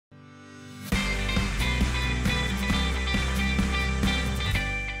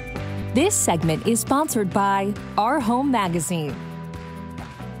This segment is sponsored by Our Home Magazine.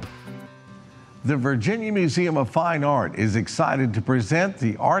 The Virginia Museum of Fine Art is excited to present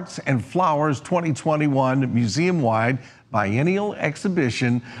the Arts and Flowers 2021 museum-wide biennial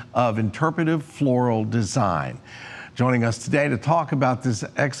exhibition of interpretive floral design. Joining us today to talk about this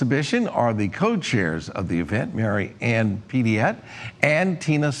exhibition are the co-chairs of the event, Mary Ann Peppiatt and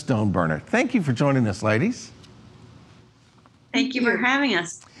Tina Stoneburner. Thank you for joining us, ladies. Thank you for having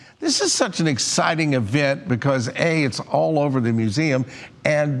us. This is such an exciting event because A, it's all over the museum,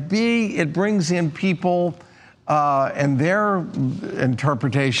 and B, it brings in people and their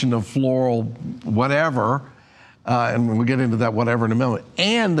interpretation of floral whatever, and we'll get into that whatever in a moment,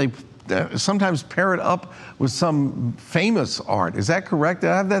 and they sometimes pair it up with some famous art. Is that correct?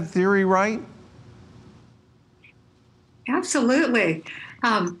 Did I have that theory right? Absolutely.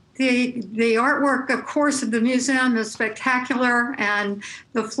 The artwork, of course, of the museum is spectacular, and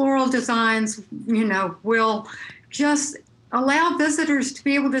the floral designs, will just allow visitors to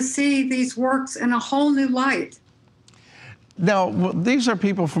be able to see these works in a whole new light. Now, these are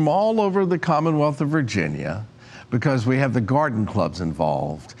people from all over the Commonwealth of Virginia because we have the garden clubs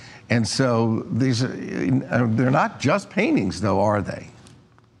involved. And so these are, they're not just paintings, though, are they?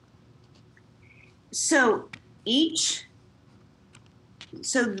 So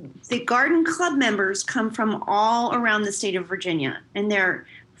the garden club members come from all around the state of Virginia, and there are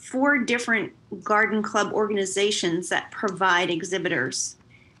 4 different garden club organizations that provide exhibitors.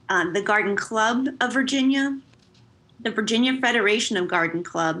 The Garden Club of Virginia, the Virginia Federation of Garden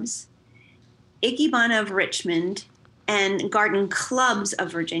Clubs, Ikebana of Richmond, and Garden Clubs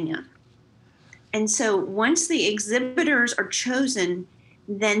of Virginia. And so once the exhibitors are chosen,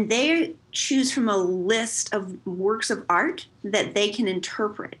 then they choose from a list of works of art that they can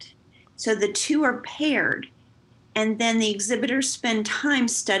interpret. So the 2 are paired, and then the exhibitors spend time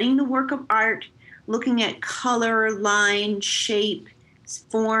studying the work of art, looking at color, line, shape,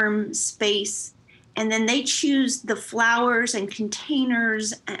 form, space, and then they choose the flowers and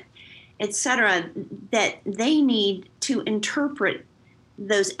containers, etc., that they need to interpret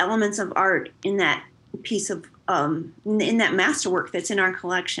those elements of art in that piece of in that masterwork that's in our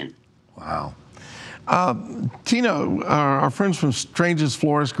collection. Wow. Tina, our friends from Strange's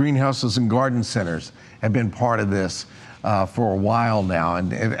Florists, Greenhouses, and Garden Centers have been part of this for a while now,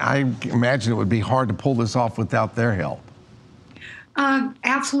 and I imagine it would be hard to pull this off without their help.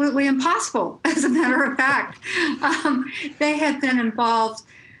 Absolutely impossible, as a matter of fact. They have been involved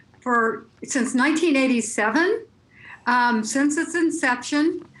since 1987, since its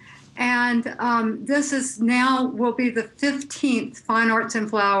inception. And this is will be the 15th Fine Arts and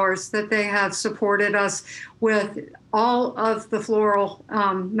Flowers that they have supported us with all of the floral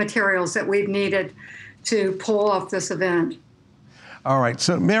materials that we've needed to pull off this event. All right,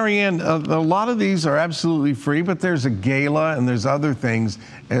 so Mary Ann, a lot of these are absolutely free, but there's a gala and there's other things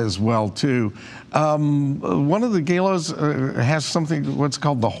as well too. One of the galas has something, what's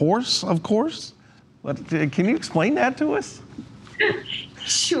called the Horse, of course. Can you explain that to us?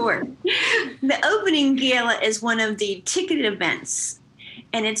 Sure. The opening gala is one of the ticketed events,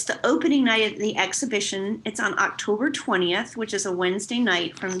 and it's the opening night of the exhibition. It's on October 20th, which is a Wednesday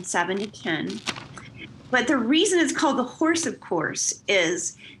night from 7 to 10. But the reason it's called the Horse, of course,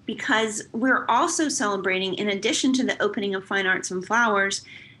 is because we're also celebrating, in addition to the opening of Fine Arts and Flowers,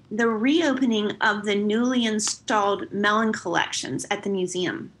 the reopening of the newly installed Mellon collections at the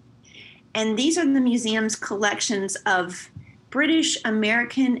museum. And these are the museum's collections of British,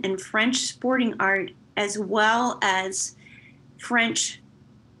 American, and French sporting art, as well as French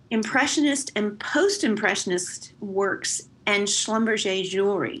Impressionist and Post-Impressionist works and Schlumberger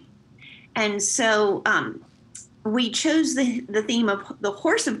jewelry. And so we chose the theme of the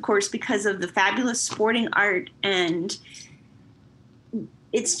horse, of course, because of the fabulous sporting art, and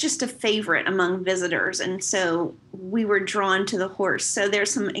it's just a favorite among visitors. And so we were drawn to the horse. So there's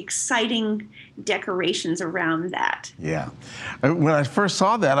some exciting decorations around that. Yeah. When I first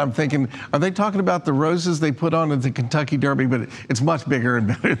saw that, I'm thinking, are they talking about the roses they put on at the Kentucky Derby? But it's much bigger and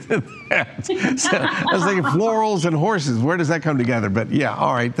better than that. So I was thinking florals and horses. Where does that come together? But yeah,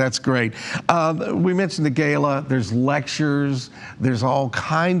 all right, that's great. We mentioned the gala. There's lectures. There's all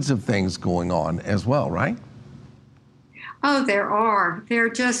kinds of things going on as well, right? Oh, there are. They're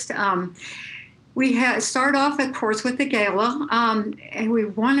just, we start off, of course, with the gala, and we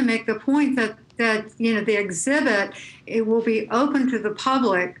want to make the point that the exhibit, it will be open to the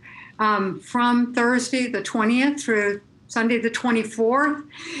public from Thursday the 20th through Sunday the 24th.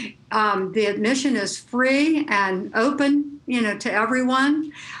 The admission is free and open, to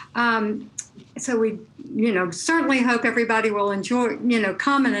everyone. So we, certainly hope everybody will enjoy,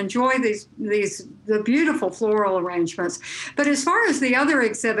 come and enjoy the beautiful floral arrangements. But as far as the other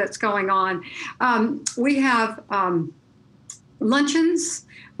exhibits going on, we have luncheons,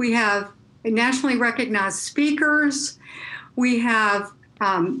 we have nationally recognized speakers, we have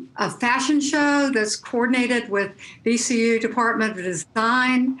a fashion show that's coordinated with VCU Department of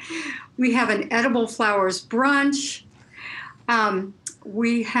Design. We have an edible flowers brunch.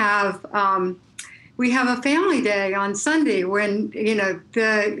 We have a family day on Sunday when we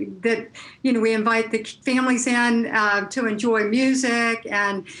invite the families in to enjoy music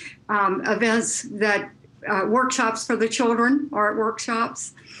and events that workshops for the children, art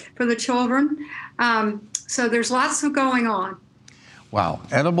workshops for the children. So there's lots of going on. Wow,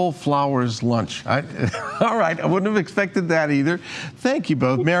 edible flowers lunch. All right, I wouldn't have expected that either. Thank you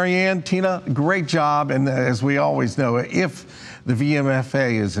both. Marianne, Tina, great job. And as we always know, if the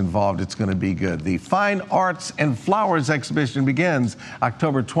VMFA is involved, it's going to be good. The Fine Arts and Flowers exhibition begins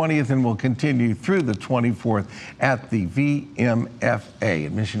October 20th and will continue through the 24th at the VMFA.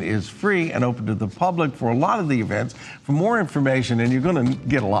 Admission is free and open to the public for a lot of the events. For more information, and you're going to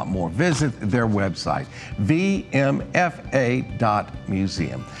get a lot more, visit their website, vmfa.museum.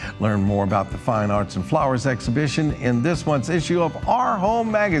 Learn more about the Fine Arts and Flowers exhibition in this month's issue of Our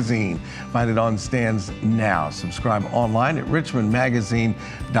Home magazine. Find it on stands now. Subscribe online at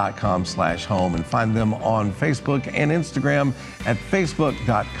richmondmagazine.com/home and find them on Facebook and Instagram at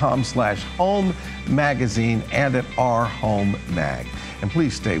facebook.com/home magazine and at Our Home Mag. And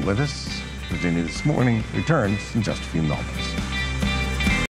please stay with us. Virginia This Morning returns in just a few moments.